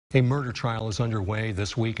A murder trial is underway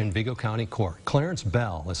this week in Vigo County Court. Clarence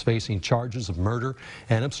Bell is facing charges of murder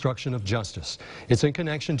and obstruction of justice. It's in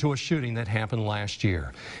connection to a shooting that happened last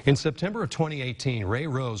year. In September of 2018, Ray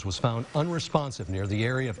Rose was found unresponsive near the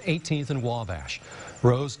area of 18th and Wabash.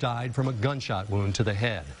 Rose died from a gunshot wound to the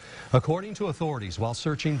head. According to authorities, while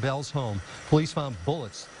searching Bell's home, police found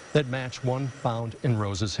bullets that matched one found in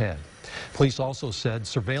Rose's head. Police also said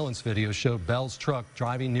surveillance video showed Bell's truck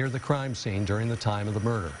driving near the crime scene during the time of the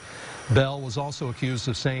murder. Bell was also accused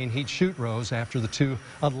of saying he'd shoot Rose after the two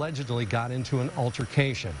allegedly got into an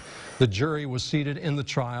altercation. The jury was seated in the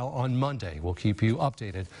trial on Monday. We'll keep you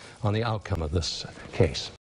updated on the outcome of this case.